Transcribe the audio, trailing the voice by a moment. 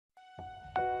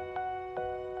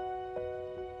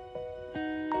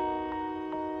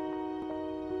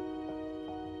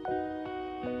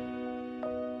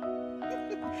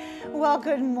Well,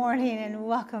 good morning and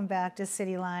welcome back to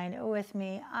CityLine. With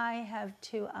me, I have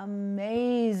two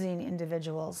amazing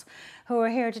individuals who are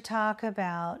here to talk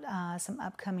about some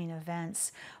upcoming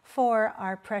events for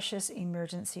our precious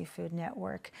emergency food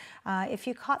network. If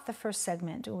you caught the first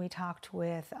segment, we talked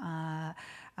with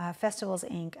Festivals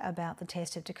Inc. about the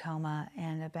Taste of Tacoma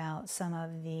and about some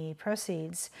of the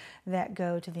proceeds that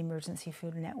go to the Emergency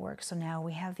Food Network. So now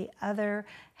we have the other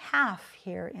half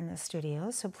here in the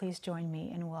studio. So please join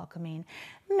me in welcoming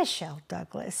Michele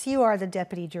Douglas. You are the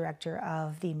Deputy Director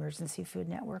of the Emergency Food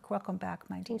Network. Welcome back,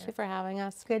 my dear. Thank you for having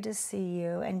us. Good to see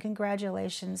you, and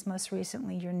congratulations. Most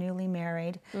recently, you're newly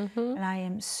married, and I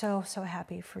am so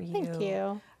happy for you. Thank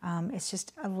you. It's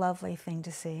just a lovely thing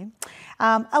to see.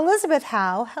 Elizabeth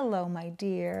Howe, hello, my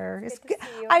dear.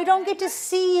 I don't get to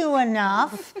see you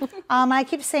enough. I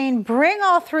keep saying, bring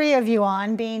all three of you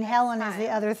on, being Helen is the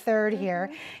other third here.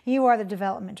 You are the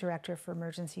Development Director for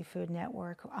Emergency Food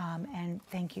Network, and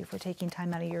thank you for taking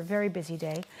time out of your very busy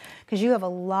day, because you have a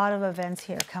lot of events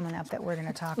here coming up that we're going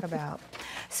to talk about.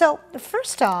 So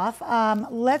first off,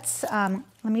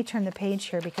 let me turn the page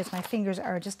here because my fingers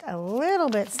are just a little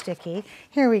bit sticky.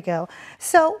 Here we go.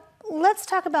 So let's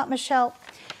talk about, Michele,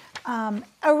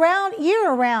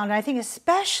 year-round, I think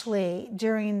especially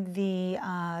during the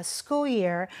school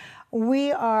year,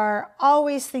 we are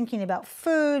always thinking about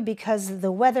food because the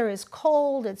weather is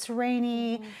cold, it's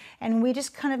rainy, and we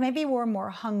just kind of, maybe we're more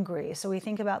hungry, so we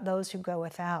think about those who go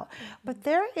without. But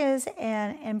there is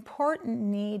an important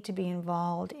need to be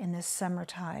involved in this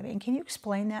summertime, and can you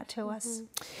explain that to us?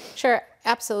 Sure,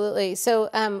 absolutely. So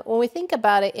when we think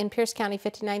about it, in Pierce County,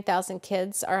 59,000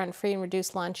 kids are on free and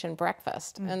reduced lunch and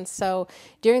breakfast. And so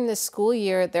during the school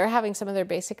year, they're having some of their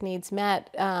basic needs met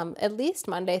at least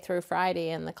Monday through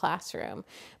Friday in the classroom.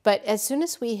 But as soon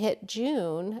as we hit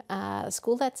June,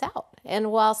 school lets out.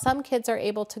 And while some kids are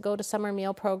able to go to summer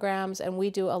meal programs, and we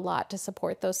do a lot to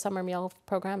support those summer meal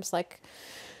programs like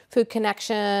Food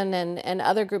Connection and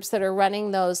other groups that are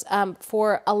running those,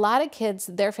 for a lot of kids,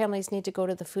 their families need to go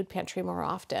to the food pantry more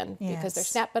often because their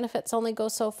SNAP benefits only go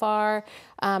so far,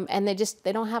 and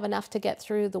they don't have enough to get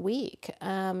through the week.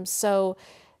 So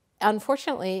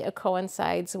unfortunately, it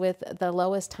coincides with the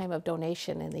lowest time of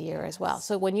donation in the year as well.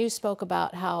 So when you spoke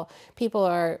about how people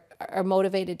are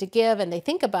motivated to give and they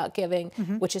think about giving,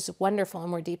 which is wonderful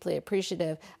and we're deeply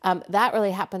appreciative, that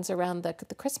really happens around the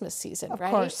Christmas season, right?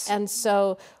 Of course. And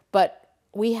so, but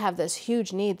we have this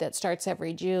huge need that starts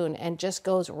every June and just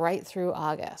goes right through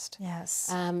August.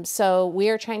 Yes. So we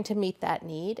are trying to meet that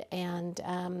need, and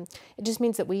it just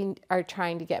means that we are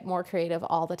trying to get more creative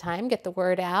all the time, get the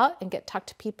word out, and talk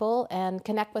to people and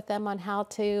connect with them on how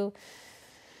to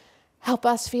help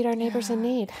us feed our neighbors in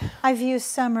need. I view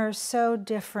summer so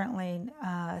differently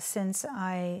since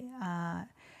I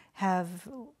have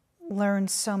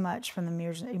learned so much from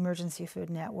the Emergency Food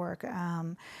Network.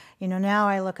 You know, now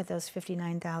I look at those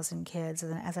 59,000 kids,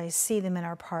 and as I see them in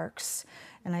our parks,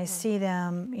 and I see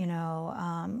them, you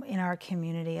know, in our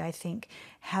community, I think,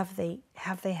 have they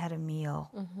had a meal?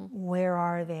 Where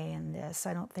are they in this?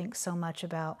 I don't think so much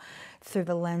about through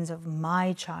the lens of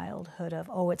my childhood of,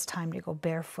 oh, it's time to go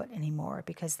barefoot anymore,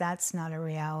 because that's not a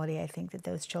reality I think that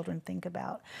those children think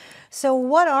about. So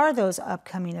what are those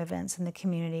upcoming events in the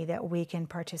community that we can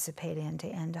participate in to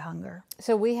end hunger?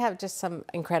 So we have just some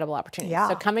incredible opportunities. Yeah.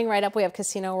 So coming right up, we have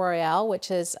Casino Royale, which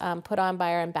is put on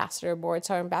by our ambassador board.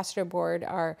 So our ambassador board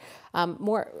are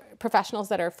more professionals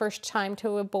that are first time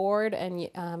to a board, and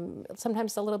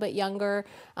sometimes a little bit younger,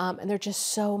 and they're just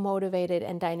so motivated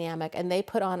and dynamic. And they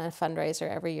put on a fundraiser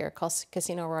every year called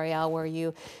Casino Royale, where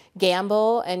you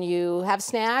gamble and you have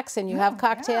snacks and you have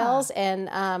cocktails,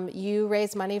 and you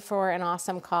raise money for an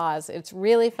awesome cause. It's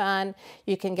really fun.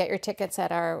 You can get your tickets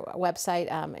at our website.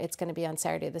 It's going to be on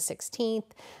Saturday the 16th.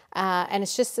 And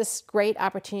it's just this great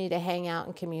opportunity to hang out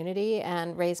in community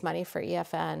and raise money for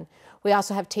EFN. We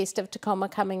also have Taste of Tacoma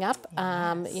coming up.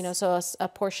 You know, so a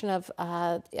portion of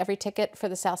every ticket for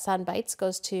the South Sound Bites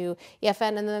goes to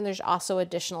EFN, and then there's also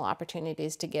additional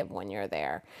opportunities to give when you're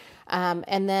there.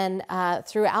 And then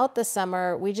throughout the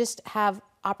summer, we just have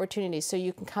opportunities. So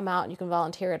you can come out and you can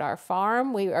volunteer at our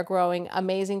farm. We are growing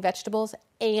amazing vegetables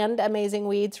and amazing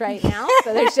weeds right now.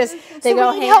 So there's just, they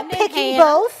go hand in hand.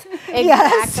 Both.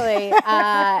 Exactly.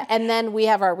 Yes. And then we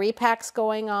have our repacks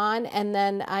going on. And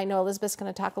then I know Elizabeth's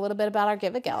going to talk a little bit about our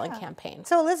Give a Gallon campaign.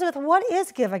 So Elizabeth, what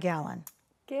is Give a Gallon?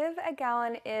 Give a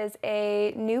Gallon is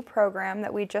a new program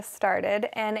that we just started,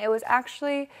 and it was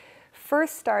actually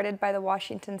first started by the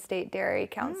Washington State Dairy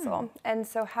Council. And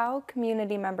so how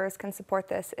community members can support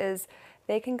this is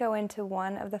they can go into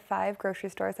one of the 5 grocery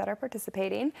stores that are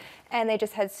participating, and they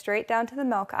just head straight down to the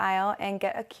milk aisle and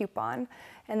get a coupon.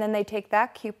 And then they take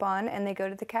that coupon and they go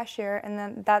to the cashier, and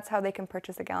then that's how they can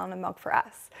purchase a gallon of milk for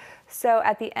us. So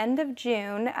at the end of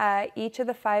June, each of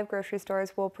the 5 grocery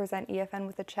stores will present EFN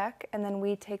with a check, and then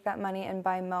we take that money and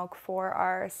buy milk for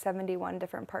our 71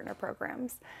 different partner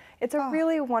programs. It's a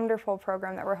really wonderful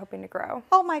program that we're hoping to grow.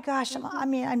 Oh my gosh, I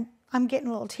mean, I'm getting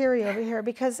a little teary over here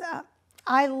because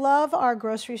I love our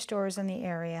grocery stores in the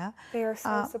area. They are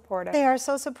so supportive. They are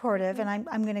so supportive, and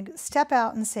I'm going to step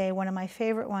out and say one of my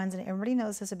favorite ones, and everybody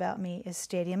knows this about me, is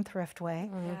Stadium Thriftway.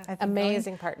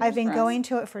 Amazing partner. I've been going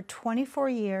to it for 24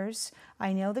 years.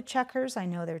 I know the checkers. I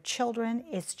know their children.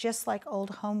 It's just like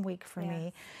old home week for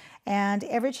me. And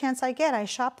every chance I get, I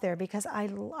shop there because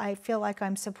I feel like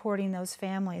I'm supporting those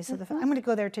families. So I'm going to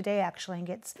go there today actually and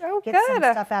get some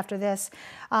stuff after this.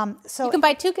 So you can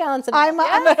buy 2 gallons of milk.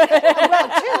 Well, 2.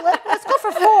 Let's go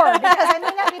for 4 because I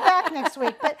may not be back next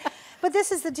week. But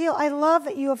this is the deal. I love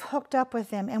that you have hooked up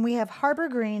with them. And we have Harbor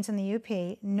Greens in the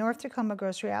UP, North Tacoma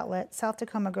Grocery Outlet, South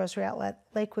Tacoma Grocery Outlet,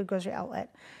 Lakewood Grocery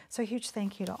Outlet. So a huge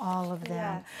thank you to all of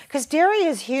them. Because dairy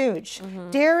is huge.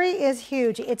 Dairy is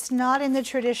huge. It's not in the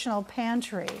traditional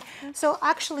pantry. So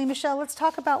actually, Michele, let's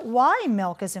talk about why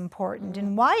milk is important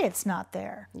and why it's not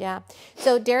there. Yeah.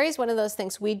 So dairy is one of those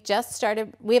things. We just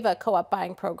started, we have a co-op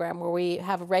buying program where we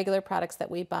have regular products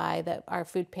that we buy that our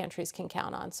food pantries can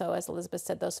count on. So as Elizabeth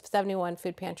said, those 71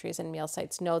 food pantries and meal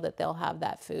sites know that they'll have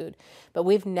that food. But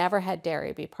we've never had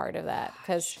dairy be part of that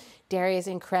because dairy is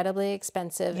incredibly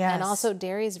expensive, and also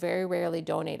dairy is very rarely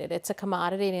donated. It's a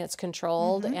commodity and it's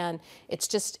controlled, and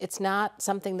it's not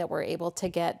something that we're able to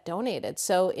get donated.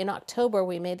 So in October,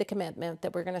 we made the commitment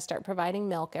that we're going to start providing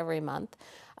milk every month,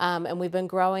 and we've been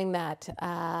growing that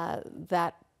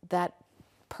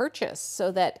purchase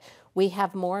so that we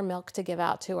have more milk to give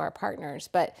out to our partners.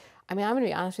 But I mean, I'm going to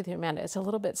be honest with you, Amanda, it's a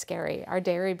little bit scary. Our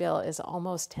dairy bill is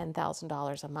almost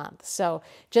 $10,000 a month. So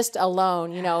just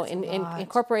alone, you know,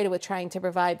 incorporated with trying to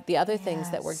provide the other things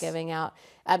that we're giving out,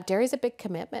 dairy is a big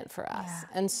commitment for us.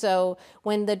 And so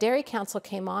when the Dairy Council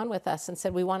came on with us and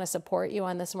said, we want to support you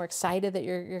on this, and we're excited that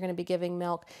you're going to be giving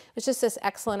milk, it's just this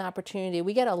excellent opportunity.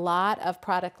 We get a lot of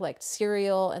product like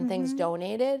cereal and things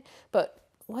donated, but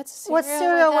what's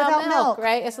cereal without milk,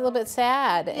 right? It's a little bit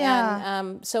sad.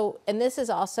 And and this is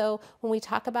also, when we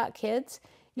talk about kids,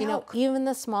 you know, even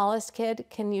the smallest kid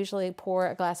can usually pour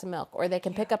a glass of milk, or they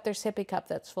can pick up their sippy cup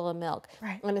that's full of milk.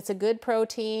 And it's a good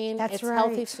protein, it's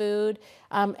healthy food,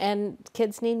 and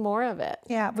kids need more of it.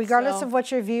 Regardless of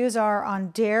what your views are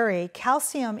on dairy,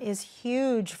 calcium is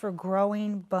huge for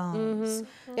growing bones.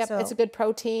 So, it's a good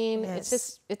protein.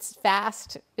 It's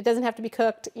fast. It doesn't have to be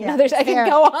cooked. You know, I can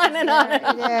go on and on and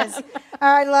on. It is.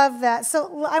 I love that.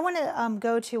 So I want to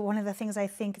go to one of the things I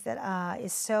think that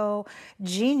is so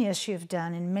genius you've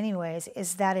done in many ways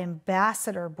is that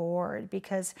ambassador board,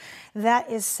 because that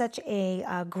is such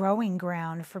a growing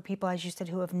ground for people, as you said,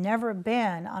 who have never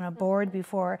been on a board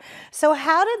before. So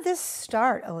how did this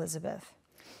start, Elizabeth?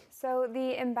 So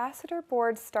the ambassador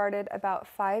board started about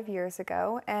 5 years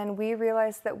ago, and we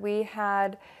realized that we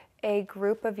had a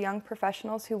group of young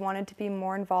professionals who wanted to be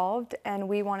more involved, and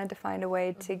we wanted to find a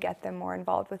way to get them more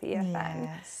involved with EFN.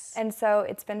 And so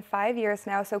it's been 5 years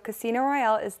now. So Casino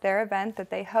Royale is their event that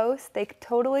they host. They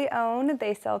totally own.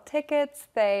 They sell tickets.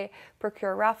 They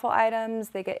procure raffle items.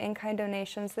 They get in-kind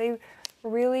donations. They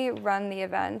really run the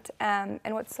event. And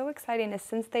what's so exciting is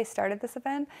since they started this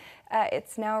event,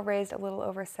 it's now raised a little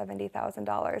over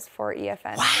 $70,000 for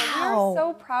EFN. Wow. So we are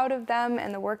so proud of them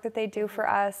and the work that they do for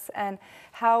us and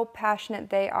how passionate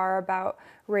they are about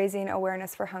raising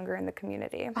awareness for hunger in the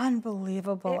community.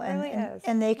 Unbelievable. It really is.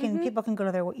 And they can, people can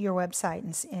go to your website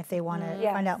and if they want to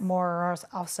find out more, or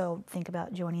also think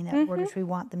about joining that board, which we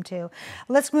want them to.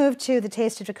 Let's move to the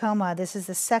Taste of Tacoma. This is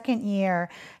the second year.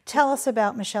 Tell us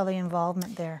about Michele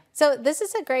involvement there. So this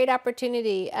is a great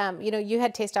opportunity. You know, you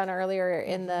had Taste On earlier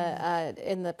in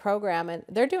the program, and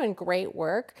they're doing great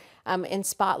work in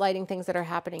spotlighting things that are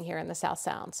happening here in the South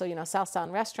Sound. So, you know, South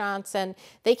Sound restaurants, and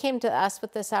they came to us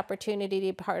with this opportunity to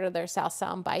be part of their South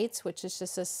Sound Bites, which is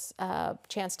just this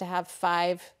chance to have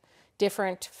 5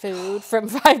 different food from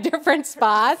 5 different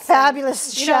spots. Fabulous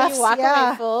and, chefs. You walk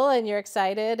away full and you're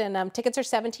excited. And tickets are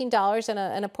 $17,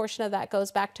 and a portion of that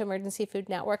goes back to Emergency Food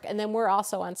Network. And then we're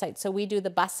also on site. So we do the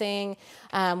busing,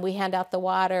 we hand out the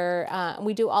water,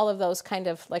 we do all of those kind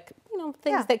of like, you know,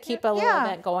 things that keep a little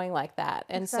event going like that.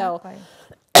 And so,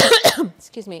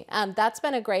 excuse me, that's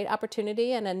been a great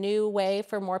opportunity and a new way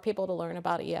for more people to learn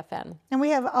about EFN. And we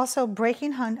have also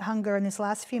Breaking Hunger in this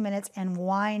last few minutes, and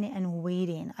Wine and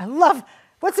Weeding. I love,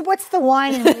 what's the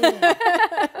wine and weeding?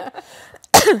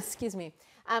 Excuse me.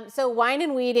 So wine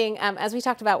and weeding, as we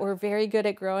talked about, we're very good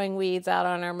at growing weeds out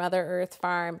on our Mother Earth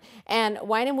farm. And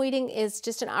wine and weeding is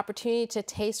just an opportunity to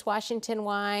taste Washington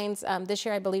wines. This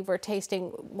year, I believe we're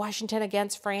tasting Washington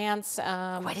against France.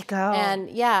 Way to go. And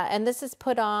yeah, and this is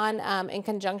put on in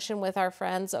conjunction with our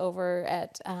friends over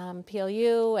at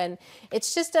PLU. And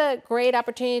it's just a great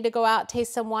opportunity to go out,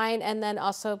 taste some wine, and then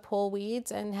also pull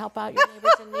weeds and help out your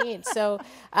neighbors in need. So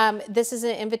this is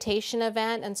an invitation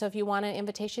event. And so if you want an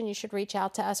invitation, you should reach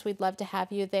out to us. We'd love to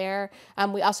have you there.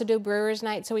 We also do Brewers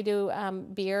Night, so we do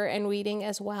beer and weeding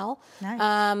as well.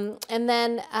 Nice. And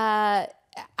then I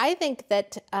think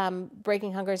that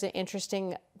Breaking Hunger is an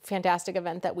interesting, fantastic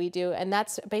event that we do, and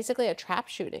that's basically a trap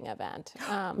shooting event.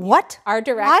 What? Our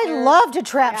director, I love to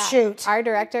trap shoot. Our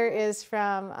director is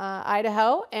from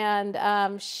Idaho,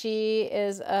 and she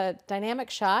is a dynamic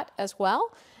shot as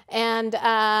well. And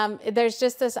there's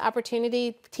just this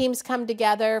opportunity. Teams come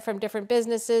together from different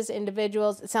businesses,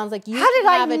 individuals. It sounds like you How did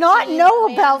I not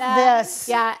know about this?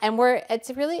 Yeah, and it's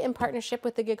really in partnership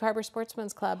with the Gig Harbor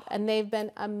Sportsman's Club, and they've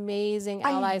been amazing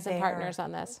allies and partners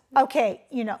on this. Okay,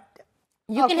 you know.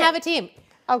 You can have a team.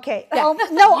 Okay. Yeah. Oh,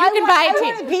 no, I buy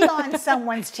want to be on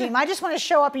someone's team. I just want to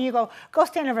show up and you go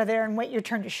stand over there and wait your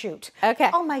turn to shoot. Okay.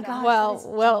 Oh my gosh.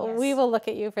 Well, we will look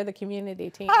at you for the community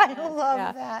team. I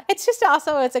love that. It's just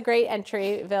also, it's a great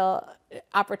entryville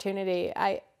opportunity.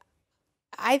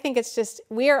 I think it's just,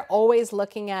 we are always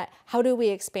looking at how do we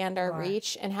expand our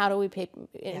reach and how do we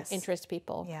interest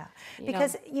people. Yeah,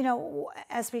 because, you know,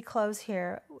 as we close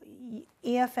here,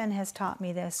 EFN has taught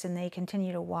me this and they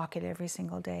continue to walk it every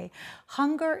single day.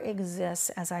 Hunger exists,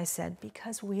 as I said,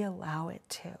 because we allow it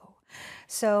to.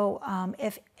 So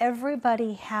if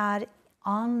everybody had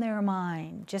on their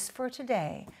mind, just for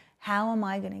today, how am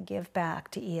I going to give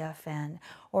back to EFN?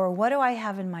 Or what do I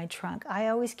have in my trunk? I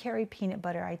always carry peanut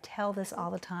butter. I tell this all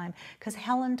the time because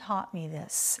Helen taught me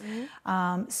this.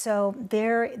 So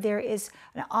there is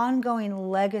an ongoing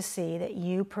legacy that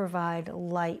you provide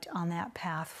light on that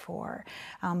path for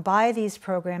by these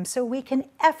programs so we can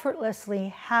effortlessly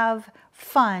have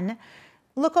fun.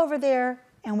 Look over there,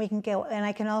 and we can go, and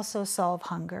I can also solve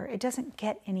hunger. It doesn't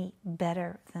get any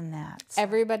better than that. So.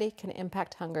 Everybody can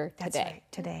impact hunger today. That's right,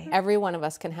 today. Every one of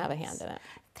us can have a hand in it.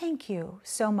 Thank you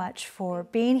so much for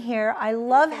being here. I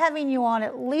love having you on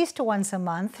at least once a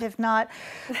month, if not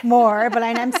more, but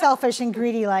I'm selfish and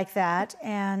greedy like that.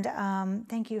 And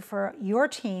thank you for your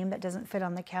team that doesn't fit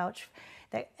on the couch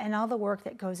and all the work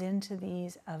that goes into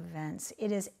these events.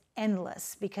 It is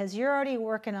endless because you're already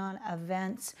working on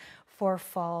events for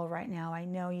fall right now. I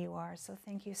know you are. So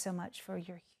thank you so much for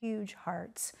your huge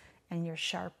hearts and your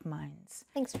sharp minds.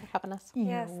 Thanks for having us.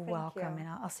 You're welcome. And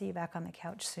I'll see you back on the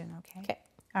couch soon, okay? Okay.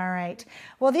 All right.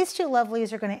 Well, these two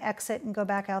lovelies are going to exit and go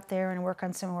back out there and work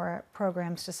on some more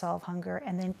programs to solve hunger.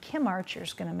 And then Kim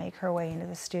Archer's going to make her way into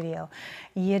the studio.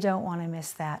 You don't want to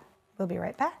miss that. We'll be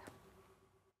right back.